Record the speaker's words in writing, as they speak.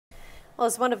Well,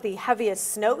 as one of the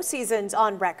heaviest snow seasons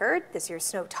on record, this year's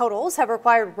snow totals have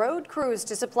required road crews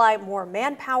to supply more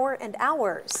manpower and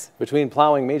hours. Between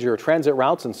plowing major transit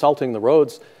routes and salting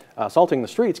the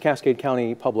streets, Cascade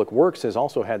County Public Works has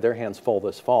also had their hands full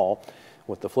this fall.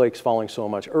 With the flakes falling so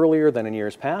much earlier than in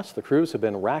years past, the crews have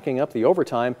been racking up the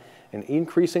overtime and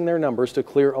increasing their numbers to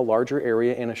clear a larger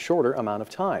area in a shorter amount of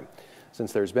time.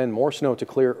 Since there's been more snow to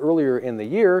clear earlier in the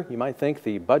year, you might think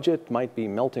the budget might be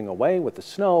melting away with the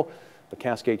snow. The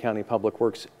Cascade County Public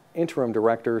Works interim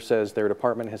director says their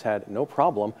department has had no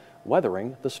problem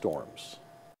weathering the storms.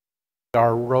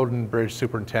 Our road and bridge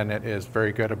superintendent is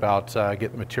very good about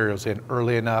getting materials in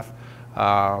early enough.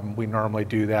 We normally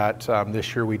do that.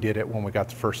 This year we did it when we got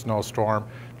the first snowstorm,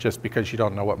 just because you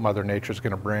don't know what Mother Nature is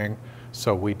going to bring.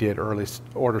 So we did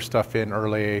order stuff in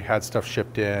early, had stuff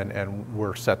shipped in, and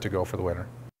we're set to go for the winter.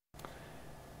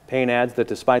 Payne adds that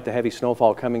despite the heavy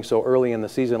snowfall coming so early in the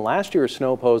season, last year's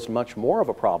snow posed much more of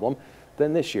a problem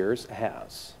than this year's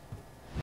has.